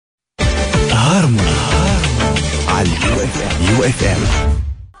FM.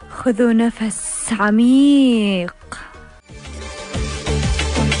 خذوا نفس عميق.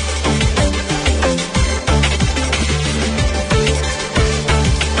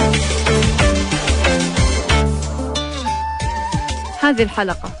 هذه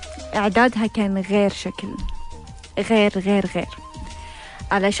الحلقة إعدادها كان غير شكل، غير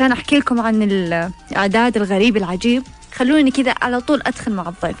علشان أحكي لكم عن الإعداد الغريب العجيب. خلوني كذا على طول أدخل مع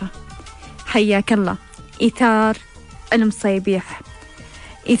الضيفة. حياك الله إيثار المصيبيح.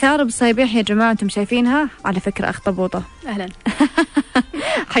 إيثار المصيبيح يا جماعة، أنتم شايفينها على فكرة أخطبوطة. أهلا.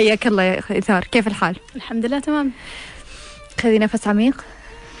 حياك الله يا إيثار، كيف الحال؟ الحمد لله تمام. خذي نفس عميق.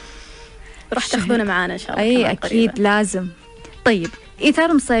 راح تاخذونه معانا إن شاء الله. أي أكيد لازم. طيب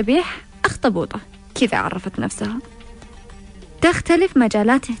إيثار مصيبيح أخطبوطة كذا عرفت نفسها. تختلف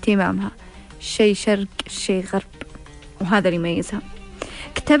مجالات اهتمامها، شيء شرق شيء غرب، وهذا اللي يميزها.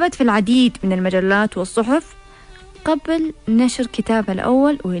 كتبت في العديد من المجلات والصحف قبل نشر كتابها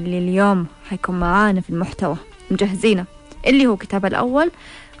الأول، واللي اليوم حيكون معانا في المحتوى مجهزينه، اللي هو كتابها الأول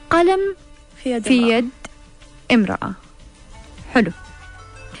قلم في يد امرأة. حلو.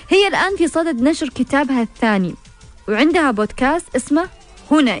 هي الآن في صدد نشر كتابها الثاني، وعندها بودكاست اسمه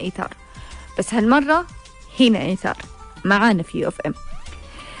هنا إيثار، بس هالمرة هنا إيثار معانا في UFM.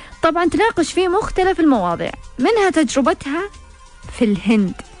 طبعا تناقش فيه مختلف المواضيع، منها تجربتها في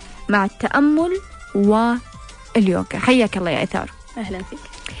الهند مع التأمل واليوغا. حياك الله يا إيثار. أهلا فيك.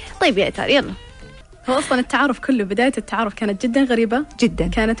 طيب يا إيثار يلا. هو أصلا التعارف كله، بداية التعارف كانت جدا غريبة جدا،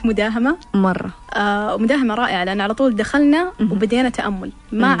 كانت مداهمة مرة مداهمة رائعة، لأن على طول دخلنا وبدينا تأمل.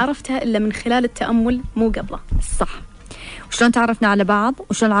 ما عرفتها إلا من خلال التأمل، مو قبله. صح. وشلون تعرفنا على بعض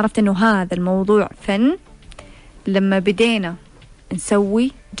وشلون عرفت إنه هذا الموضوع فن؟ لما بدينا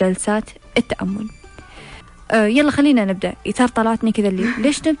نسوي جلسات التأمل. يلا خلينا نبدأ. إيثار طلعتني كذا اللي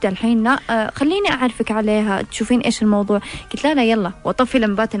ليش نبدأ الحين؟ لا خليني أعرفك عليها، تشوفين إيش الموضوع. قلت لا يلا، وطفي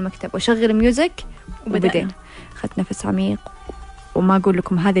لمبات المكتب وشغل ميوزك وبدينا. أخذت نفس عميق، وما أقول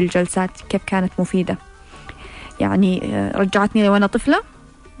لكم هذه الجلسات كيف كانت مفيدة. يعني رجعتني وأنا طفلة.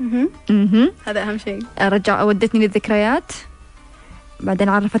 هذا أهم شيء. ودتني للذكريات، بعدين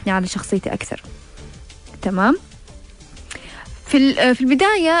عرفتني على شخصيتي أكثر. تمام. في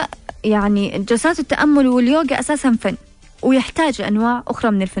البداية يعني جلسات التأمل واليوغا أساساً فن، ويحتاج أنواع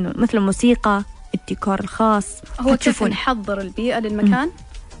أخرى من الفنون مثل الموسيقى، الديكور الخاص. هو كيف نحضر البيئة للمكان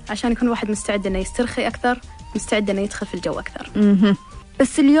عشان يكون الواحد مستعد إنه يسترخي أكثر، مستعد إنه يدخل في الجو أكثر.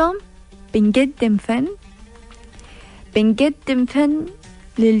 بس اليوم بنقدم فن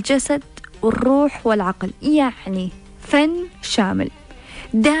للجسد والروح والعقل، يعني فن شامل.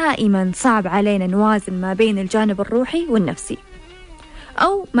 دائما صعب علينا نوازن ما بين الجانب الروحي والنفسي،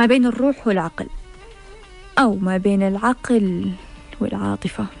 أو ما بين الروح والعقل، أو ما بين العقل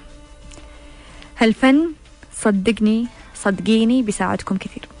والعاطفة. هالفن صدقيني بيساعدكم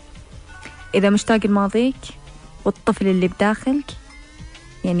كثير. إذا مشتاق لماضيك والطفل اللي بداخلك،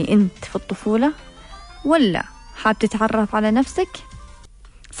 يعني أنت في الطفولة، ولا حاب تتعرف على نفسك،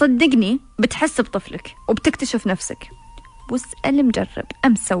 صدقني بتحس بطفلك وبتكتشف نفسك. واسأل مجرب.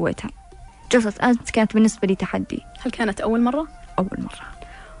 أمس سويتها جلسة، أمس كانت بالنسبة لي تحدي. هل كانت أول مرة؟ أول مرة.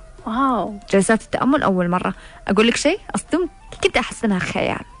 واو. جلسات التأمل أول مرة. أقول لك شيء، أصلا كنت أحس إنها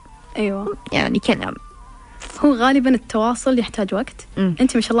خيال. أيوة يعني كلام. هو غالبا التواصل يحتاج وقت.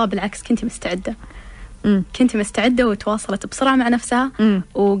 أنت ما شاء الله بالعكس كنت مستعدة وتواصلت بسرعة مع نفسها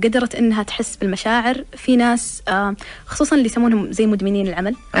وقدرت إنها تحس بالمشاعر. في ناس خصوصا اللي يسمونهم زي مدمنين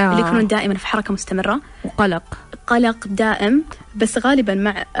العمل، اللي يكونون دائما في حركة مستمرة وقلق دائم. بس غالبا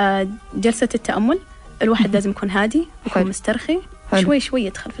مع جلسة التأمل الواحد لازم يكون هادي، يكون مسترخي، شوي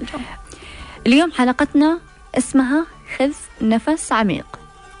يدخل في الجو. اليوم حلقتنا اسمها خذ نفس عميق.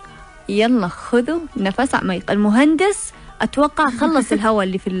 يلا خذوا نفس عميق. المهندس أتوقع خلص الهواء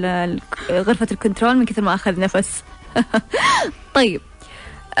اللي في غرفة الكنترول من كثر ما أخذ نفس. طيب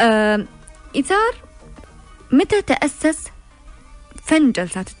إيثار، متى تأسس فن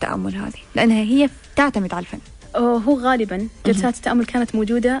جلسات التأمل هذه؟ لأنها هي تعتمد على الفن. هو غالبا جلسات التأمل كانت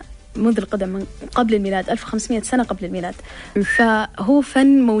موجودة منذ القدم، من قبل الميلاد، 1500 سنة قبل الميلاد. فهو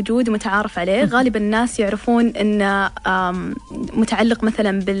فن موجود ومتعارف عليه. غالبا الناس يعرفون إنه متعلق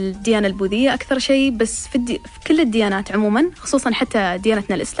مثلا بالديانة البوذية أكثر شيء، بس في كل الديانات عموما، خصوصا حتى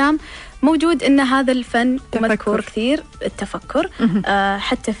ديانتنا الإسلام، موجود إن هذا الفن مذكور كثير. التفكر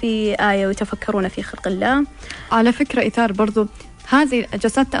حتى في آية ويتفكرون في خلق الله. على فكرة إيثار، برضو هذه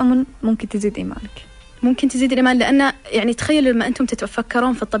جلسات التأمل ممكن تزيد إيمانك، ممكن تزيد الإيمان. لأن يعني تخيلوا لما أنتم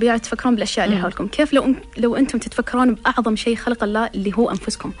تتفكرون في الطبيعة، تتفكرون بالأشياء اللي حولكم، كيف لو أنتم تتفكرون بأعظم شيء خلق الله اللي هو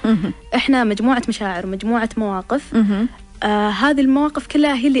أنفسكم. إحنا مجموعة مشاعر ومجموعة مواقف هذه المواقف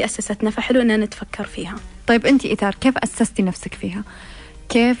كلها هي اللي أسستنا، فحلو أننا نتفكر فيها. طيب أنت إيثار، كيف أسستي نفسك فيها؟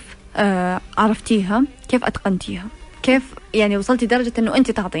 كيف عرفتيها؟ كيف أتقنتيها؟ كيف يعني وصلتي درجة أنه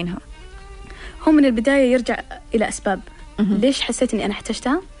أنت تعطينها؟ هو من البداية يرجع إلى أسباب. ليش حسيت أني أنا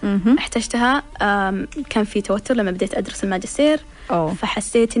احتجتها؟ احتجتها كان في توتر لما بديت أدرس الماجستير.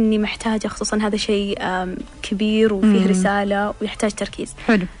 فحسيت أني محتاجة، خصوصا هذا شيء كبير وفيه رسالة ويحتاج تركيز.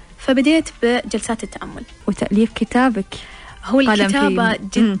 حلو. فبديت بجلسات التأمل وتأليف كتابك. هو الكتابة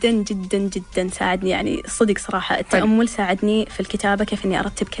جدا جدا جدا ساعدني، يعني صدق صراحة التأمل ساعدني في الكتابة، كيف أني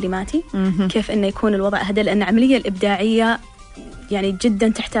أرتب كلماتي، كيف أنه يكون الوضع أهدى، لأن العملية الإبداعية يعني جدا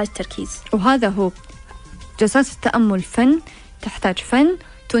تحتاج تركيز. وهذا هو جلسات التأمل، فن، تحتاج فن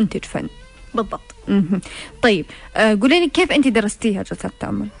تنتج فن. بالضبط. طيب قولي لي كيف أنت درستيها جلسات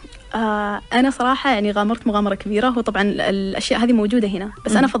التأمل؟ أنا صراحة يعني غامرت مغامرة كبيرة، وطبعا الأشياء هذه موجودة هنا،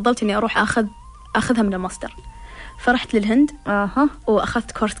 بس أنا فضلت إني أروح أخذها من المصدر. فرحت للهند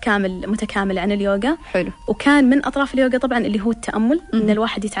وأخذت كورس متكامل عن اليوغا. حلو. وكان من أطراف اليوغا طبعا اللي هو التأمل، إن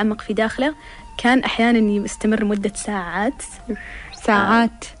الواحد يتعمق في داخله. كان أحيانا يستمر مدة ساعات.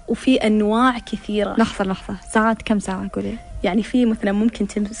 وفي أنواع كثيرة. لحظة، ساعات كم ساعة قولي؟ يعني في مثلا ممكن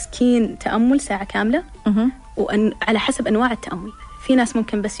تمسكين تأمل ساعة كاملة. على حسب أنواع التأمل. في ناس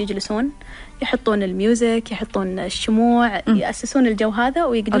ممكن بس يجلسون يحطون الميوزك، يحطون الشموع، يأسسون الجو هذا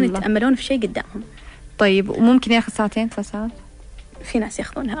ويقدرون يتأملون في شيء قدامهم. طيب وممكن ياخذ 2 3 ساعات؟ في ناس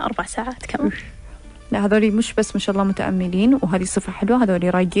ياخذونها 4 ساعات كمان. لا هذولي مش بس ما شاء الله متأملين، وهذه صفة حلوة، هذولي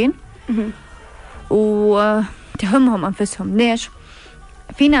رايقين وتهمهم أنفسهم. ليش؟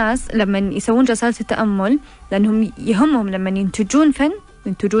 في ناس لما يسوون جلسات التأمل لأنهم يهمهم لما ينتجون فن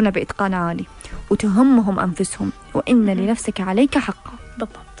ينتجونه بإتقان عالي، وتهمهم أنفسهم، وإن لنفسك عليك حقا.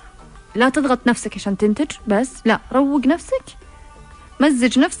 بالضبط. لا تضغط نفسك عشان تنتج بس، لا، روق نفسك،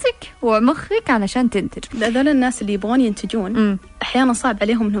 مزج نفسك ومخك علشان تنتج. هذول الناس اللي يبغون ينتجون أحيانا صعب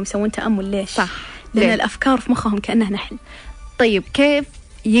عليهم إنهم يسوون تأمل. ليش؟ صح. لأن الأفكار في مخهم كأنها نحل. طيب كيف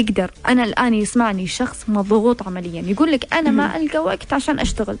يقدر أنا الآن يسمعني شخص مضغوط عمليا يقول لك أنا ما ألقى وقت عشان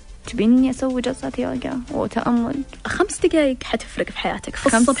أشتغل، تبيني أسوي جلسات يوغا وتأمل؟ 5 دقائق حتفرق في حياتك،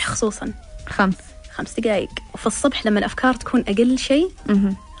 في الصبح خصوصا. 5 دقائق، وفي الصبح لما الأفكار تكون أقل شيء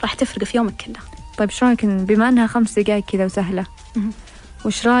راح تفرق في يومك كله. طيب إيش رأيك بما أنها 5 دقائق كذا وسهلة،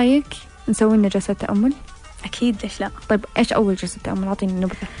 وإيش رأيك نسوي لنا جلسة تأمل؟ أكيد، ليش لا؟ طيب إيش أول جلسة تأمل؟ أعطيني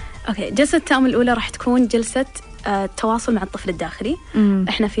نبذة. أوكي، جلسة التأمل الأولى راح تكون جلسة التواصل مع الطفل الداخلي.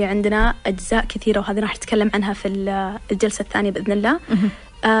 إحنا في عندنا أجزاء كثيرة، وهذه راح نتكلم عنها في الجلسة الثانية بإذن الله.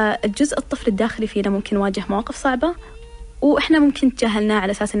 الجزء الطفل الداخلي فينا ممكن يواجه مواقف صعبة، وإحنا ممكن تجاهلناه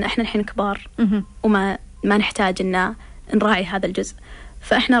على أساس إن إحنا الحين كبار وما نحتاج إن نراعي هذا الجزء.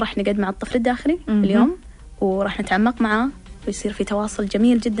 فإحنا راح نقعد مع الطفل الداخلي اليوم، وراح نتعمق معه، ويصير في تواصل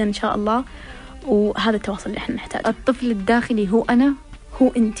جميل جدا إن شاء الله. وهذا التواصل اللي إحنا نحتاجه. الطفل الداخلي هو أنا،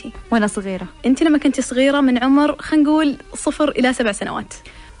 هو أنتي وأنا صغيرة. أنتي لما كنتي صغيرة من عمر خلينا نقول 0 إلى 7 سنوات.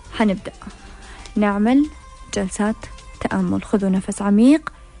 حنبدأ نعمل جلسات تأمل. خذوا نفس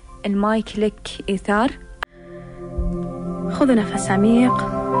عميق. المايك لك إيثار. خذوا نفس عميق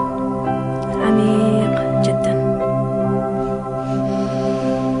عميق جدا.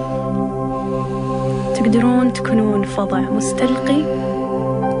 تقدرون تكونون في وضع مستلقي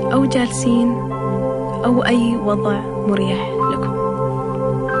أو جالسين أو أي وضع مريح لكم.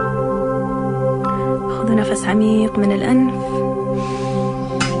 خذوا نفس عميق من الأنف،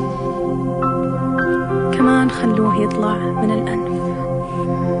 كمان خلوه يطلع من الأنف.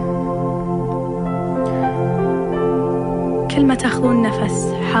 كل ما تأخذون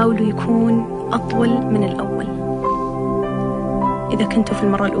نفس حاولوا يكون أطول من الأول. إذا كنتوا في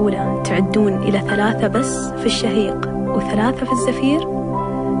المرة الأولى تعدون إلى 3 بس في الشهيق و3 في الزفير،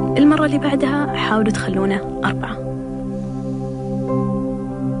 المرة اللي بعدها حاولوا تخلونه 4.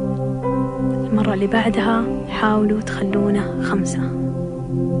 المرة اللي بعدها حاولوا تخلونه 5.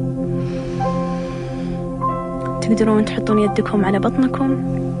 تقدرون تحطون يدكم على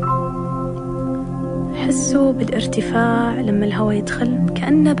بطنكم، حسوا بالارتفاع لما الهواء يدخل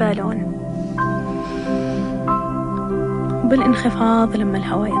كأنه بالون، بالانخفاض لما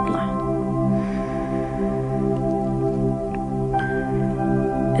الهواء يطلع.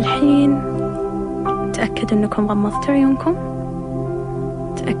 الحين تأكدوا أنكم غمضتوا عيونكم،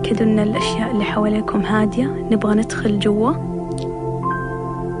 تأكدوا أن الأشياء اللي حواليكم هادية. نبغى ندخل جوا.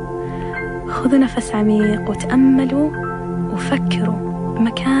 خذوا نفس عميق وتأملوا وفكروا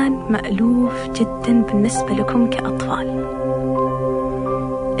بمكان مألوف جدا بالنسبة لكم كأطفال.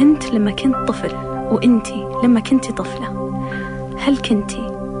 أنت لما كنت طفل وأنتي لما كنتي طفلة، هل كنتي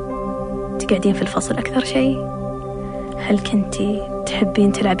تقعدين في الفصل أكثر شيء؟ هل كنتي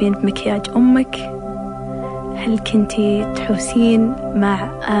تحبين تلعبين بمكياج أمك؟ هل كنتي تحوسين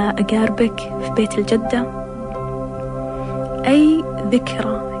مع أقاربك في بيت الجدة؟ أي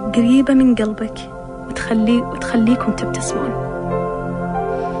ذكرى قريبة من قلبك وتخليكم تبتسمون؟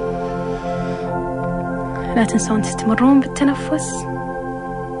 لا تنسون تستمرون بالتنفس.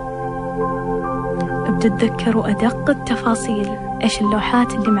 ابدوا تذكروا أدق التفاصيل، إيش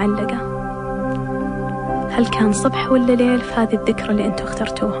اللوحات اللي معلقة، هل كان صبح ولا ليل في هذه الذكرى اللي أنتوا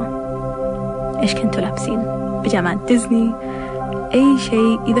اخترتوها، إيش كنتوا لابسين، بيجامات ديزني، أي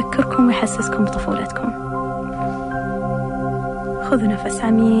شيء يذكركم ويحسسكم بطفولتكم. خذوا نفس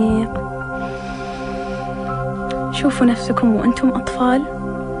عميق، شوفوا نفسكم وأنتم أطفال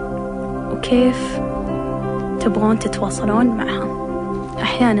وكيف تبغون تتواصلون معها.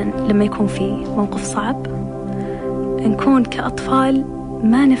 أحيانا لما يكون في موقف صعب نكون كأطفال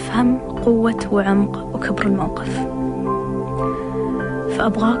ما نفهم قوة وعمق وكبر الموقف،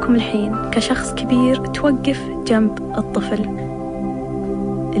 فأبغاكم الحين كشخص كبير توقف جنب الطفل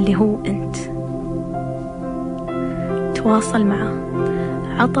اللي هو أنت، تواصل معه،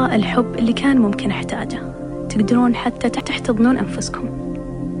 عطى الحب اللي كان ممكن أحتاجه. تقدرون حتى تحتضنون أنفسكم،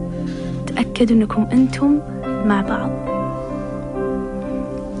 تأكدوا أنكم أنتم مع بعض.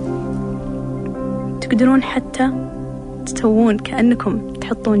 تقدرون حتى تسوون كأنكم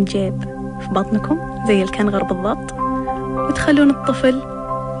تحطون جيب في بطنكم زي الكنغر بالضبط، وتخلون الطفل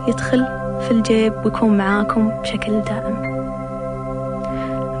يدخل في الجيب ويكون معاكم بشكل دائم.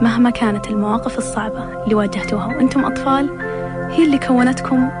 مهما كانت المواقف الصعبة اللي واجهتوها وأنتم أطفال هي اللي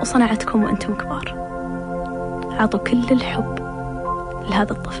كونتكم وصنعتكم وأنتم كبار. عطوا كل الحب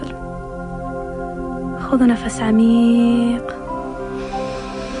لهذا الطفل. خذوا نفس عميق،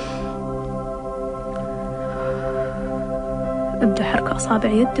 ابدوا حركوا أصابع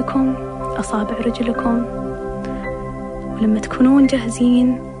يدكم، أصابع رجلكم، ولما تكونون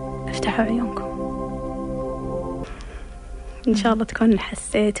جاهزين افتحوا عيونكم. إن شاء الله تكونوا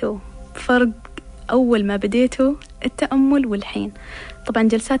حسيتوا بفرق أول ما بديتوا التأمل والحين. طبعا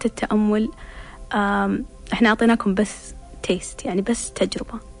جلسات التأمل احنا أعطيناكم بس تيست، يعني بس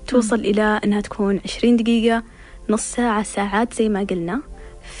تجربة توصل إلى أنها تكون 20 دقيقة، نص ساعة، ساعات زي ما قلنا.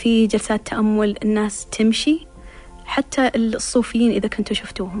 في جلسات تأمل الناس تمشي، حتى الصوفيين إذا كنتوا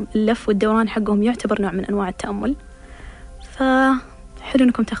شفتوهم اللف والدوران حقهم يعتبر نوع من أنواع التأمل. فحلو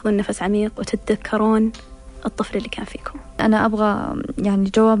أنكم تأخذون نفس عميق وتتذكرون الطفل اللي كان فيكم. أنا أبغى يعني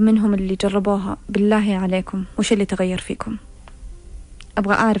جواب منهم اللي جربوها، بالله عليكم وش اللي تغير فيكم؟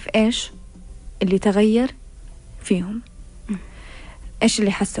 أبغى أعرف إيش اللي تغير فيهم، إيش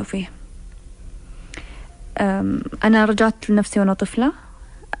اللي حسوا فيه. أنا رجعت لنفسي وأنا طفلة،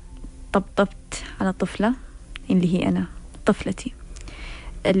 طبطبت على طفلة اللي هي أنا، طفلتي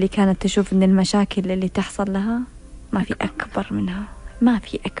اللي كانت تشوف إن المشاكل اللي تحصل لها ما في أكبر منها، ما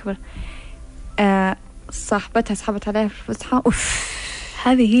في أكبر. صاحبتها سحبت عليها في الفسحة،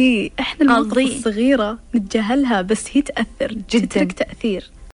 هذه هي. إحنا المواقف الصغيرة نتجاهلها بس هي تأثر جدا، تترك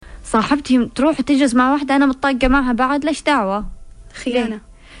تأثير. صاحبتي تروح وتجلس مع واحدة أنا متطاقة معها بعد، ليش دعوة؟ خيانة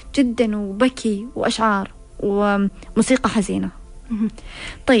جدا، وبكي وأشعار وموسيقى حزينة.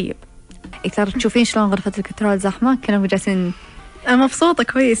 طيب إكثر تشوفين شلون غرفة الكنترول زحمة؟ كانوا جالسين. مبسوطة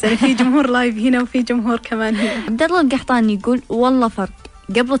كويس، يعني في جمهور لايف هنا وفي جمهور كمان هنا. عبد الله القحطاني يقول والله فرق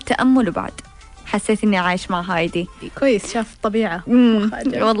قبل التأمل وبعد، حسيت إني عايش مع هايدي. كويس، شاف الطبيعة.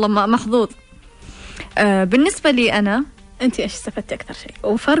 والله محظوظ. بالنسبة لي أنا، أنت إيش استفدت أكثر شيء؟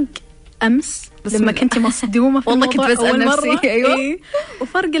 وفرق أمس لما كنت مصدومة في والله كنت بسأل نفسي. أيوة. إيه؟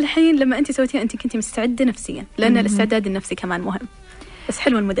 وفرق الحين لما أنت سويتيها، أنت كنت مستعدة نفسيا، لأن الاستعداد النفسي كمان مهم. بس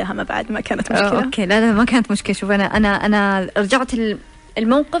حلوة المداهمة بعد، ما كانت مشكلة. أوكي، لا ما كانت مشكلة. شوف أنا رجعت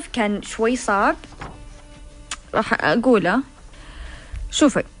الموقف كان شوي صعب، راح أقوله.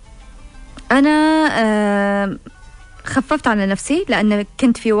 شوفي، أنا خففت على نفسي لأن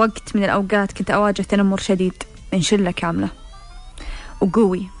كنت في وقت من الأوقات كنت أواجه تنمر شديد من شلة كاملة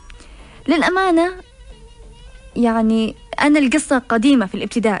وقوي. للأمانة يعني أنا القصة قديمة في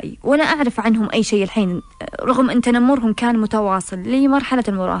الابتدائي ولا أعرف عنهم أي شيء الحين، رغم أن تنمرهم كان متواصل لمرحلة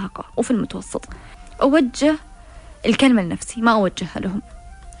المراهقة وفي المتوسط. أوجه الكلمة لنفسي، ما أوجهها لهم.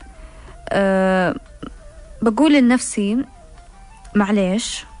 بقول لنفسي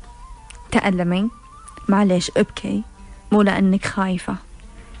معليش تألمي، معليش ابكي، مو لأنك خايفة،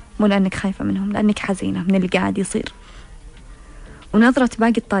 مو لأنك خايفة منهم، لأنك حزينة من اللي قاعد يصير. ونظرة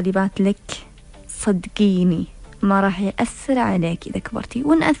باقي الطالبات لك صدقيني ما راح يأثر عليك إذا كبرتي،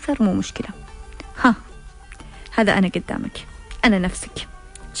 وإن أثر مو مشكلة. هذا أنا قدامك، أنا نفسك.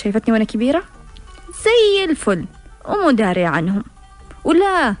 شايفتني وأنا كبيرة زي الفل ومو داري عنهم،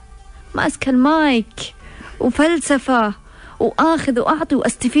 ولا ماسكة المايك وفلسفة وآخذ وأعطي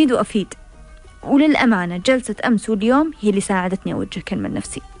وأستفيد وأفيد. وللأمانة جلسة أمس واليوم هي اللي ساعدتني أوجه كلمة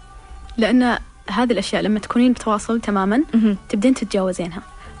نفسي، لأن هذه الأشياء لما تكونين بتواصل تماما تبدين تتجاوزينها،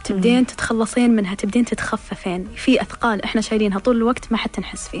 تبدين تتخلصين منها، تبدين تتخففين في أثقال إحنا شايلينها طول الوقت ما حتى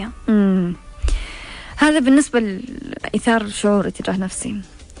نحس فيها. هذا بالنسبة لإثار شعوري تجاه نفسي.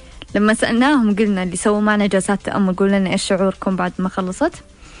 لما سألناهم قلنا اللي سووا معنا جلسات تأمل قولوا لنا إيش شعوركم بعد ما خلصت،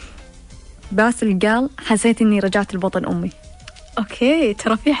 باسل قال حسيت إني رجعت لبطن أمي. أوكي،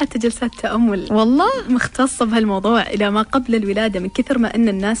 ترى في حتى جلسات تأمل والله مختصة بهالموضوع إلى ما قبل الولادة، من كثر ما أن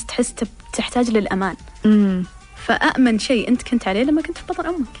الناس تحتاج للأمان. فأأمن شيء أنت كنت عليه لما كنت في بطن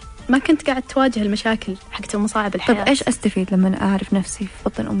أمك، ما كنت قاعد تواجه المشاكل حقت مصاعب الحياة. طب إيش أستفيد لما أعرف نفسي في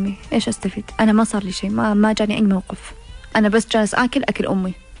بطن أمي؟ إيش أستفيد؟ أنا ما صار لي شيء، ما جاني أي موقف، أنا بس جالس أكل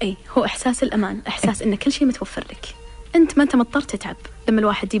أمي. أي هو إحساس الأمان، إحساس إن كل شيء متوفر لك، أنت ما أنت مضطر تتعب. لما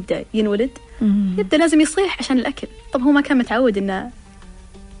الواحد يبدأ ينولد يبدأ لازم يصيح عشان الأكل، طب هو ما كان متعود إنه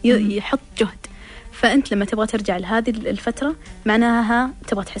يحط جهد. فأنت لما تبغى ترجع لهذه الفترة معناها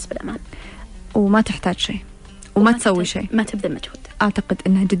تبغى تحس بالأمان وما تحتاج شيء وما تسوي شيء، ما تبذل مجهود. أعتقد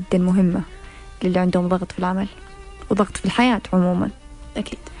أنها جدا مهمة للي عندهم ضغط في العمل وضغط في الحياة عموما.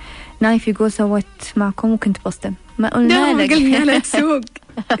 أكيد. نايف يقول سويت معكم وكنت بصدم، ما قلنا لك قلنا لا تسوق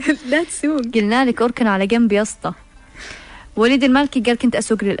لا تسوق، قلنا لك أركن على جنب يا اسطى. وليد المالكي قال كنت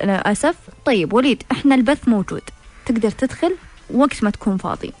أسوق للأسف. طيب وليد، إحنا البث موجود، تقدر تدخل وقت ما تكون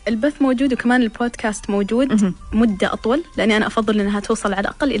فاضي. البث موجود وكمان البودكاست موجود مدة أطول، لأني أنا أفضل أنها توصل على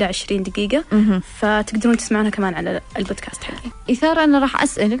الأقل إلى 20 دقيقة، فتقدرون تسمعونها كمان على البودكاست حقي. إثارة، أنا راح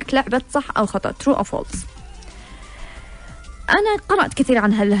أسألك لعبة صح أو خطأ، true or false. أنا قرأت كثير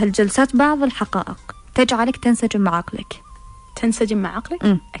عن هالجلسات، بعض الحقائق تجعلك تنسجم مع عقلك. تنسجم مع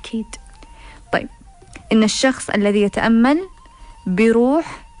عقلك؟ أكيد. طيب، إن الشخص الذي يتأمل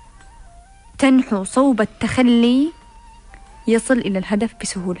بروح تنحو صوب التخلي يصل إلى الهدف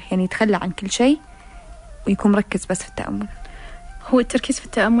بسهولة، يعني يتخلى عن كل شيء ويكون مركز بس في التأمل. هو التركيز في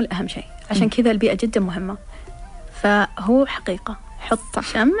التأمل أهم شيء، عشان كذا البيئة جدا مهمة. فهو حقيقة، حط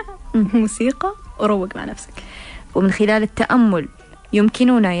شمع موسيقى وروق مع نفسك. ومن خلال التأمل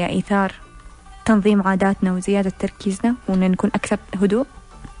يمكننا يا إيثار تنظيم عاداتنا وزيادة تركيزنا وأن نكون أكثر هدوء.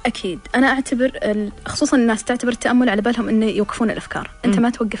 أكيد. أنا أعتبر خصوصا الناس تعتبر التأمل على بالهم إنه يوقفون الأفكار. أنت ما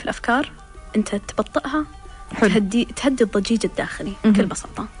توقف الأفكار، أنت تبطئها، تهدي الضجيج الداخلي بكل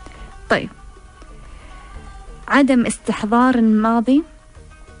بساطة. طيب، عدم استحضار الماضي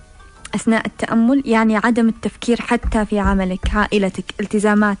أثناء التأمل يعني عدم التفكير حتى في عملك، عائلتك،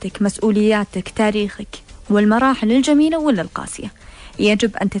 التزاماتك، مسؤولياتك، تاريخك والمراحل الجميلة ولا القاسية.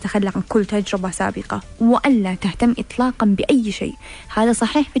 يجب أن تتخلى عن كل تجربة سابقة وألا تهتم إطلاقا بأي شيء. هذا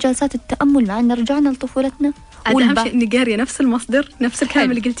صحيح في جلسات التأمل، مع أن رجعنا لطفولتنا. أهم شيء إني قارية نفس المصدر، نفس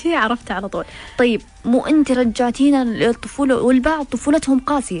الكلام اللي قلتيه عرفته على طول. طيب، مو أنت رجعتينا للطفولة والبعض طفولتهم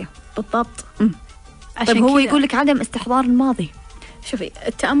قاسية. بالضبط. طيب هو يقول لك عدم استحضار الماضي. شوفي،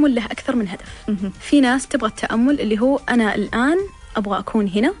 التأمل له أكثر من هدف. في ناس تبغى التأمل اللي هو أنا الآن أبغى أكون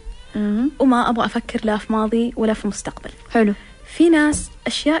هنا وما أبغى أفكر لا في ماضي ولا في مستقبل. حلو. في ناس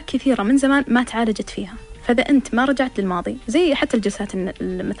أشياء كثيرة من زمان ما تعالجت فيها، فإذا أنت ما رجعت للماضي، زي حتى الجلسات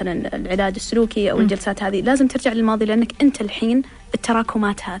مثلا العلاج السلوكي أو الجلسات هذه، لازم ترجع للماضي لأنك أنت الحين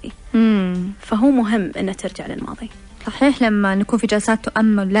التراكمات هذه. فهو مهم أن ترجع للماضي. صحيح. لما نكون في جلسات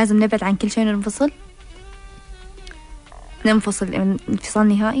تأمل لازم نبعد عن كل شيء، ننفصل انفصال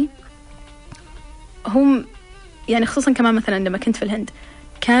نهائي. هم يعني خصوصا كمان مثلا لما كنت في الهند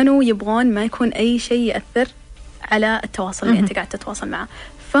كانوا يبغون ما يكون أي شيء يأثر على التواصل اللي أنت قاعد تتواصل معه.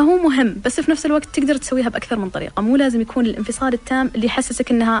 فهو مهم، بس في نفس الوقت تقدر تسويها بأكثر من طريقة، مو لازم يكون الانفصال التام اللي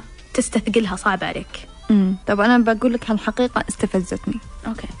يحسسك أنها تستثقلها صعب عليك. طب أنا بقول لك هالحقيقة استفزتني.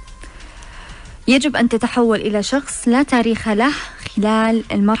 أوكي. يجب أن تتحول إلى شخص لا تاريخ له خلال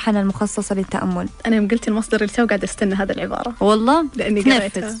المرحلة المخصصة للتأمل. أنا يوم قلت المصدر اللي تو قاعد أستنى هذه العبارة والله لأني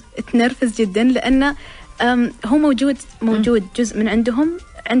تنرفز جدا، لأن هو موجود جزء من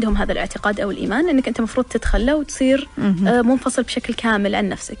عندهم هذا الاعتقاد أو الإيمان أنك أنت مفروض تتخلى وتصير منفصل بشكل كامل عن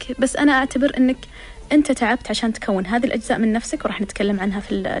نفسك. بس أنا أعتبر أنك أنت تعبت عشان تكون هذه الأجزاء من نفسك، وراح نتكلم عنها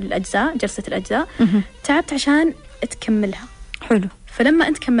في الأجزاء، جلسة الأجزاء. تعبت عشان تكملها. حلو. فلما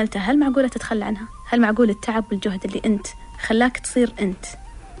أنت كملتها هل معقولة تتخلى عنها؟ هل معقول التعب والجهد اللي أنت خلاك تصير أنت،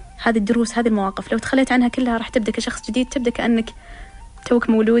 هذه الدروس هذه المواقف لو تخليت عنها كلها راح تبدأ كشخص جديد، تبدأ كأنك توك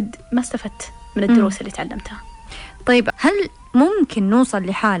مولود ما استفدت من الدروس اللي تعلمتها. طيب، هل ممكن نوصل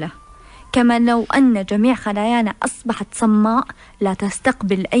لحالة كما لو أن جميع خلايانا أصبحت صماء لا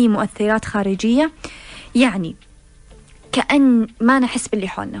تستقبل أي مؤثرات خارجية، يعني كأن ما نحس باللي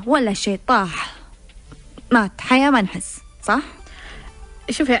حولنا ولا شيء، طاح مات حياة ما نحس، صح؟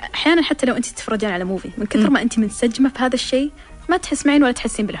 شوفي، أحيانا حتى لو أنت تتفرجين على موفي من كثر ما أنت منسجمة في هذا الشيء ما تحس معين ولا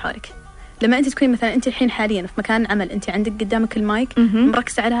تحسين باللي حولك، لما أنت تكوني مثلا أنت الحين حاليا في مكان عمل، أنت عندك قدامك المايك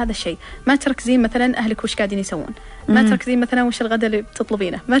مركزة على هذا الشيء، ما تركزين مثلا أهلك وش قاعدين يسوون، ما تركزين مثلا وش الغداء اللي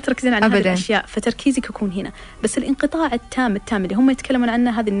بتطلبينه، ما تركزين على هذه الأشياء، فتركيزك يكون هنا. بس الانقطاع التام اللي هم يتكلمون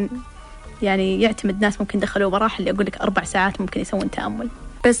عنه هذا يعني يعتمد ناس ممكن دخلوا مراحل اللي أقول لك 4 ساعات ممكن يسوون تأمل.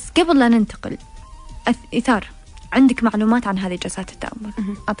 بس قبل لا ننتقل، إيثار، عندك معلومات عن هذه جلسات التأمل؟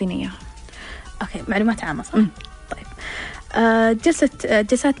 أعطيني إياها. أوكي، معلومات عامة صح؟ طيب،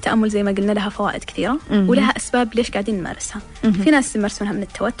 جلسات التأمل زي ما قلنا لها فوائد كثيرة ولها أسباب ليش قاعدين نمارسها. في ناس يمارسونها من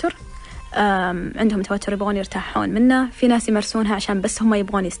التوتر، عندهم توتر يبغون يرتاحون منه، في ناس يمارسونها عشان بس هم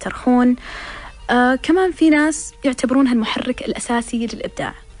يبغون يسترخون، كمان في ناس يعتبرونها المحرك الأساسي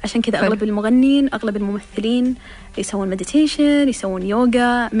للإبداع. عشان كذا أغلب المغنين، أغلب الممثلين يسوون مديتيشن، يسوون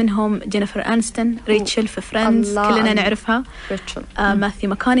يوغا، منهم جينيفر أنستون، ريتشل في فريندز كلنا نعرفها، ماثيو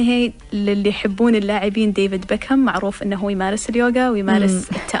ماكونهي. اللي يحبون اللاعبين ديفيد بيكهام معروف أنه هو يمارس اليوغا ويمارس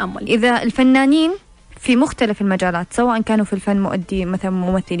التأمل. إذا الفنانين في مختلف المجالات سواء كانوا في الفن مؤدي مثلا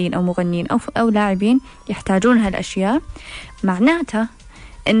ممثلين أو مغنيين أو لاعبين يحتاجون هالأشياء، معناته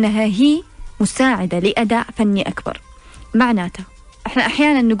أنها هي مساعدة لأداء فني أكبر. معناته احنا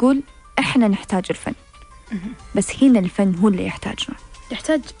احيانا نقول احنا نحتاج الفن، بس هنا الفن هو اللي يحتاجنا،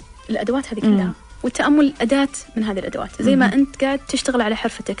 يحتاج الادوات هذه كلها، والتامل اداه من هذه الادوات. زي ما انت قاعد تشتغل على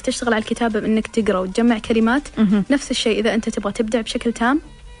حرفتك، تشتغل على الكتابه بانك تقرا وتجمع كلمات، نفس الشيء اذا انت تبغى تبدع بشكل تام،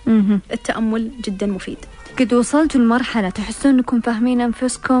 التامل جدا مفيد. قد وصلتوا لمرحله تحسون انكم فاهمين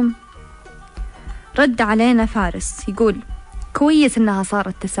انفسكم؟ رد علينا فارس يقول كويس انها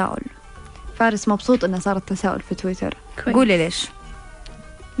صارت تساؤل. فارس مبسوط انها صارت تساؤل في تويتر. قولي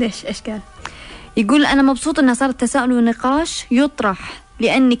ليش إيش قال؟ يقول أنا مبسوط إنها صارت تساؤل ونقاش يطرح،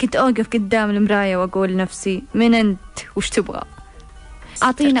 لأني كنت أوقف قدام المراية وأقول نفسي من أنت وش تبغى.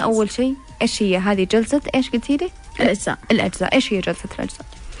 أعطينا أول شيء إيش هي هذه جلسة؟ إيش قلتي لي؟ الأجزاء. إيش هي جلسة الأجزاء؟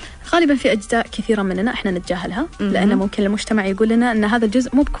 غالبا في أجزاء كثيرة مننا إحنا نتجاهلها لأن ممكن المجتمع يقول لنا أن هذا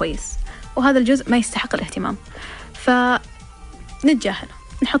الجزء مو بكويس وهذا الجزء ما يستحق الاهتمام، فنتجاهله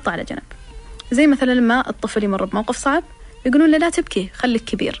نحطه على جنب. زي مثلا لما الطفل يمر بموقف صعب يقولون له لا تبكي خليك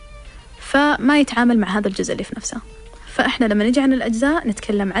كبير، فما يتعامل مع هذا الجزء اللي في نفسه. فإحنا لما نجي عن الأجزاء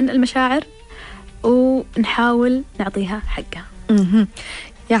نتكلم عن المشاعر ونحاول نعطيها حقها.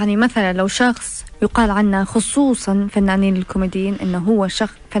 يعني مثلا لو شخص يقال عنه خصوصا فنانين الكوميديين إنه هو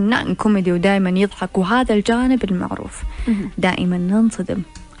شخص فنان كوميدي ودائما يضحك وهذا الجانب المعروف، دائما ننصدم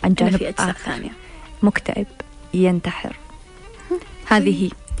عن جانب آخر ثانية مكتئب ينتحر. هذه هي.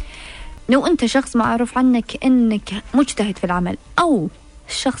 لو أنت شخص معروف عنك أنك مجتهد في العمل أو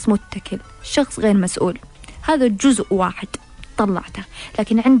شخص متكل، شخص غير مسؤول، هذا جزء واحد طلعته،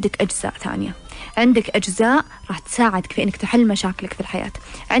 لكن عندك أجزاء ثانية، عندك أجزاء راح تساعدك في أنك تحل مشاكلك في الحياة،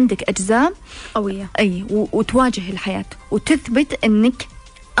 عندك أجزاء قوية وتواجه الحياة وتثبت أنك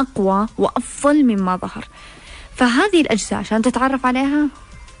أقوى وأفضل مما ظهر. فهذه الأجزاء عشان تتعرف عليها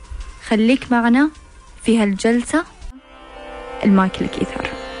خليك معنا في هالجلسة. المايك لك إيثار.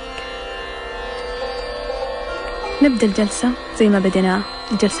 نبدأ الجلسة زي ما بدينا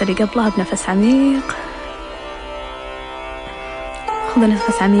الجلسة اللي قبلها بنفس عميق. خذ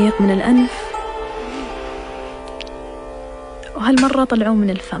نفس عميق من الأنف وهالمرة طلعوه من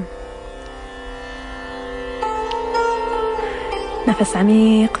الفم. نفس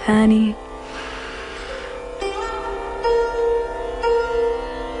عميق ثاني،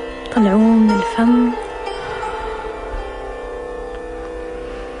 طلعوه من الفم.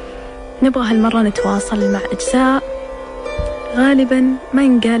 نبغى هالمرة نتواصل مع أجزاء غالبا ما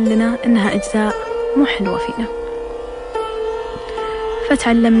ينقال لنا إنها أجزاء مو حلوة فينا،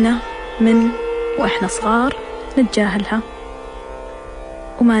 فتعلمنا من وإحنا صغار نتجاهلها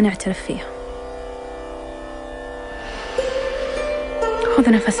وما نعترف فيها. خذوا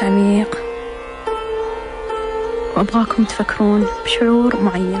نفس عميق وأبغاكم تفكرون بشعور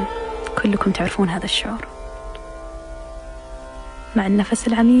معين، كلكم تعرفون هذا الشعور. مع النفس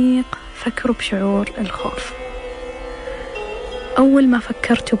العميق فكروا بشعور الخوف. أول ما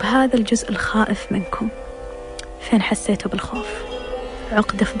فكرتوا بهذا الجزء الخائف منكم، فين حسيتوا بالخوف؟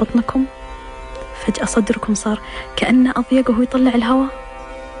 عقدة في بطنكم؟ فجأة صدركم صار كأنه أضيق وهو يطلع الهواء؟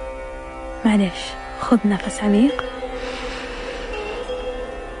 معليش، خذ نفس عميق،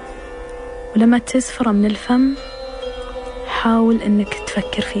 ولما تزفر من الفم حاول أنك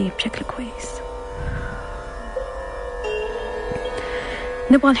تفكر فيه بشكل كويس.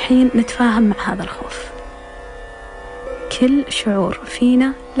 نبغى الحين نتفاهم مع هذا الخوف. كل شعور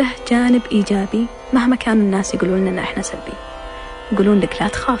فينا له جانب إيجابي، مهما كانوا الناس يقولون لنا إحنا سلبي، يقولون لك لا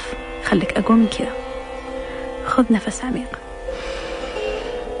تخاف، خليك أقوى من كذا. خذ نفس عميق.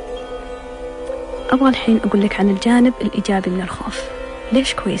 أبغى الحين أقول لك عن الجانب الإيجابي من الخوف.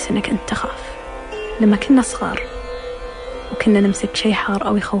 ليش كويس إنك أنت تخاف؟ لما كنا صغار وكنا نمسك شيء حار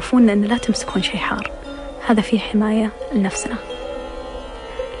أو يخوفوننا إن لا تمسكون شيء حار، هذا فيه حماية لنفسنا.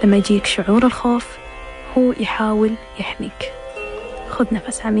 لما يجيك شعور الخوف هو يحاول يحميك. خذ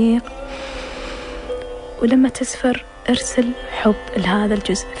نفس عميق، ولما تسفر ارسل حب لهذا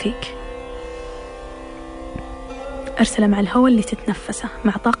الجزء فيك، ارسله مع الهواء اللي تتنفسه،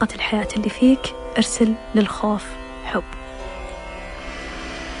 مع طاقة الحياة اللي فيك. ارسل للخوف حب.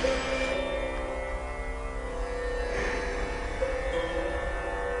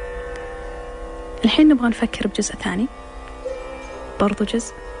 الحين نبغى نفكر بجزء ثاني، برضو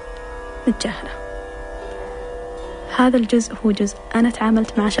جزء نتجاهله. هذا الجزء هو جزء أنا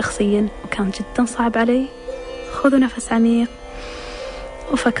تعاملت معه شخصيا وكان جدا صعب علي. خذوا نفس عميق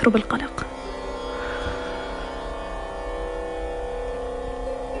وفكروا بالقلق.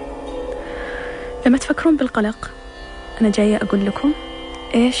 لما تفكرون بالقلق أنا جاية أقول لكم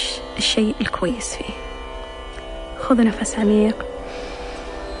إيش الشيء الكويس فيه. خذوا نفس عميق.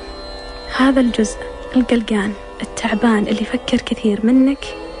 هذا الجزء القلقان التعبان اللي يفكر كثير منك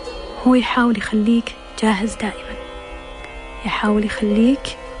هو يحاول يخليك جاهز دائما، يحاول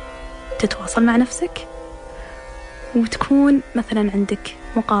يخليك تتواصل مع نفسك، وتكون مثلا عندك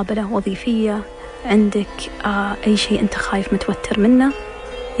مقابلة وظيفية، عندك أي شيء أنت خايف متوتر منه،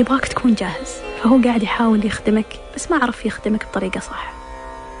 يبغاك تكون جاهز. فهو قاعد يحاول يخدمك بس ما عرف يخدمك بطريقة صح.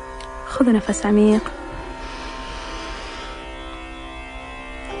 خذوا نفس عميق،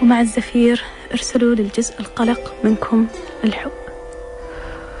 ومع الزفير ارسلوا للجزء القلق منكم الحب.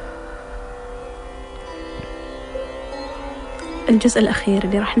 الجزء الأخير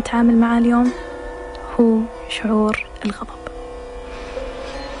اللي راح نتعامل معه اليوم هو شعور الغضب.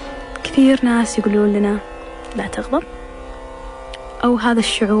 كثير ناس يقولون لنا لا تغضب، أو هذا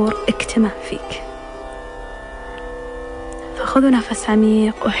الشعور اكتمه فيك. فخذوا نفس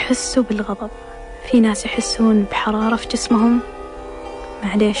عميق وحسوا بالغضب. في ناس يحسون بحرارة في جسمهم،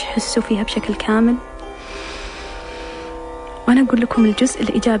 معليش حسوا فيها بشكل كامل. وأنا أقول لكم الجزء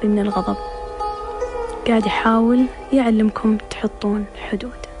الإيجابي من الغضب قاعد يحاول يعلمكم تحطون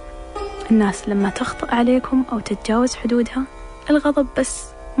حدود. الناس لما تخطئ عليكم أو تتجاوز حدودها، الغضب بس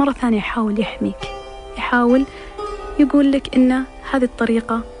مرة ثانية يحاول يحميك، يحاول يقول لك إن هذه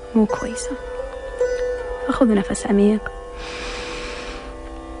الطريقة مو كويسة. فخذوا نفس عميق،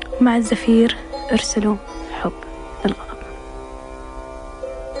 ومع الزفير ارسلوا حب للغضب.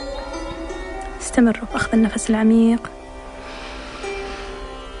 استمروا بأخذ النفس العميق.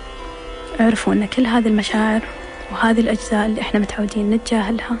 اعرفوا أن كل هذه المشاعر وهذه الأجزاء اللي احنا متعودين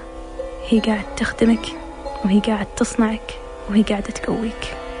نتجاهلها هي قاعدة تخدمك، وهي قاعدة تصنعك، وهي قاعدة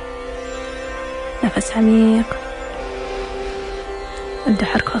تقويك. نفس عميق. ابدأ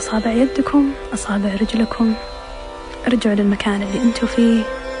حركوا أصابع يدكم، أصابع رجلكم. ارجعوا للمكان اللي انتوا فيه.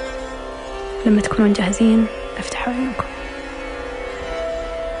 لما تكونون جاهزين افتحوا عيونكم.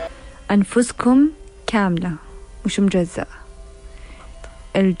 أنفسكم كاملة مش مجزأة.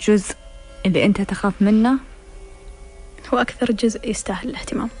 الجزء اللي أنت تخاف منه هو أكثر جزء يستاهل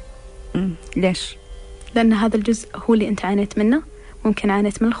الاهتمام. ليش؟ لأن هذا الجزء هو اللي أنت عانيت منه. ممكن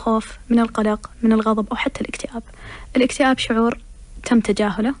عانيت من الخوف، من القلق، من الغضب، أو حتى الاكتئاب. الاكتئاب شعور تم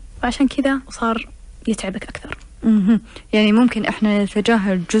تجاهله، وعشان كذا صار يتعبك أكثر. يعني ممكن إحنا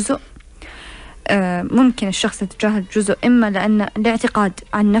نتجاهل جزء، ممكن الشخص يتجاهل جزء إما لأن الاعتقاد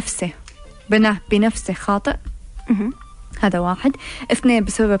عن نفسه بناه بنفسه خاطئ. هذا واحد. 2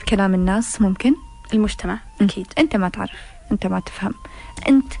 بسبب كلام الناس، ممكن المجتمع. أكيد أنت ما تعرف، أنت ما تفهم،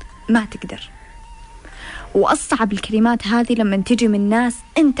 أنت ما تقدر. وأصعب الكلمات هذه لما تجي من ناس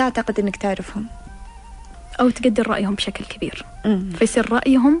أنت تعتقد أنك تعرفهم أو تقدر رأيهم بشكل كبير. فيصير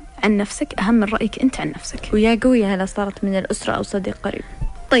رأيهم عن نفسك أهم من رأيك أنت عن نفسك. ويا قوية هلا صارت من الأسرة أو صديق قريب.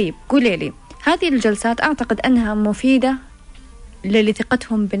 طيب قولي لي، هذه الجلسات أعتقد أنها مفيدة للي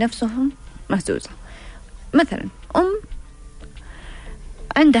ثقتهم بنفسهم مهزوزة. مثلا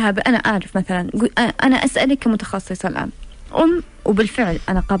عندها أنا أعرف مثلا، أنا أسألك كمتخصصة الآن، وبالفعل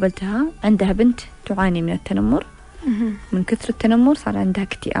أنا قابلتها، عندها بنت تعاني من التنمر. من كثر التنمر صار عندها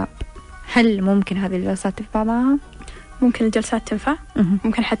اكتئاب. هل ممكن هذه الجلسات تنفع معها؟ ممكن الجلسات تنفع.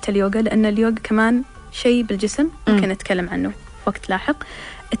 ممكن حتى اليوغا، لأن اليوغا كمان شيء بالجسم ممكن نتكلم عنه في وقت لاحق.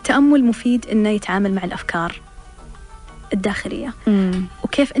 التأمل مفيد إنه يتعامل مع الأفكار الداخلية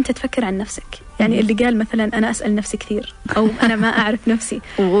وكيف أنت تفكر عن نفسك. يعني اللي قال مثلا أنا أسأل نفسي كثير، أو أنا ما أعرف نفسي،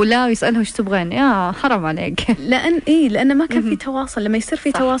 ولا يسأله إيش تبغين، يا حرام عليك. لأن ما كان في تواصل. لما يصير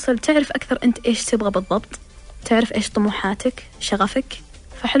في تواصل تعرف أكثر أنت إيش تبغى بالضبط، تعرف إيش طموحاتك، شغفك.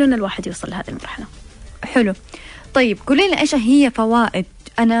 فحلو إن الواحد يوصل لهذه المرحلة. حلو. طيب قولي لنا إيش هي فوائد.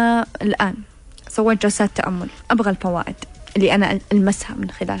 أنا الآن سويت جلسات تأمل، أبغى الفوائد. اللي أنا ألمسها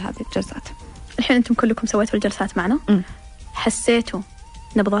من خلال هذه الجلسات. الحين أنتم كلكم سويتوا الجلسات معنا، حسيتوا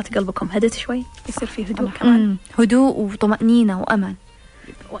نبضات قلبكم هدت شوي، يصير فيه هدوء كمان، هدوء وطمأنينة وأمان.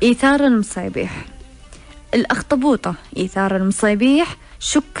 إيثار المصابيح، الأخطبوطة إيثار المصابيح،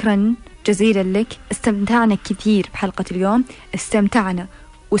 شكرا جزيلا لك، استمتعنا كثير بحلقة اليوم، استمتعنا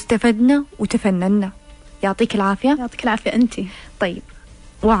واستفدنا وتفننا، يعطيك العافية. يعطيك العافية أنتي. طيب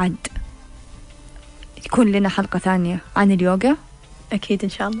وعد يكون لنا حلقة ثانية عن اليوغا أكيد إن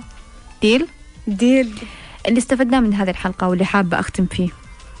شاء الله. ديل. اللي استفدناه من هذه الحلقة واللي حابة أختم فيه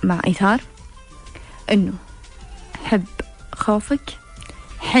مع إيثار إنه حب خوفك،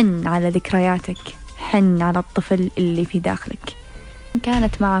 حن على ذكرياتك، حن على الطفل اللي في داخلك.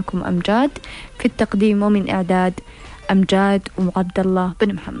 كانت معكم أمجاد في التقديم ومن إعداد أمجاد وعبد الله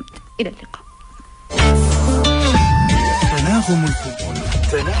بن محمد. إلى اللقاء.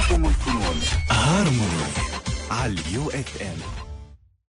 تناغم الفنون هارموني على اليو اف ام.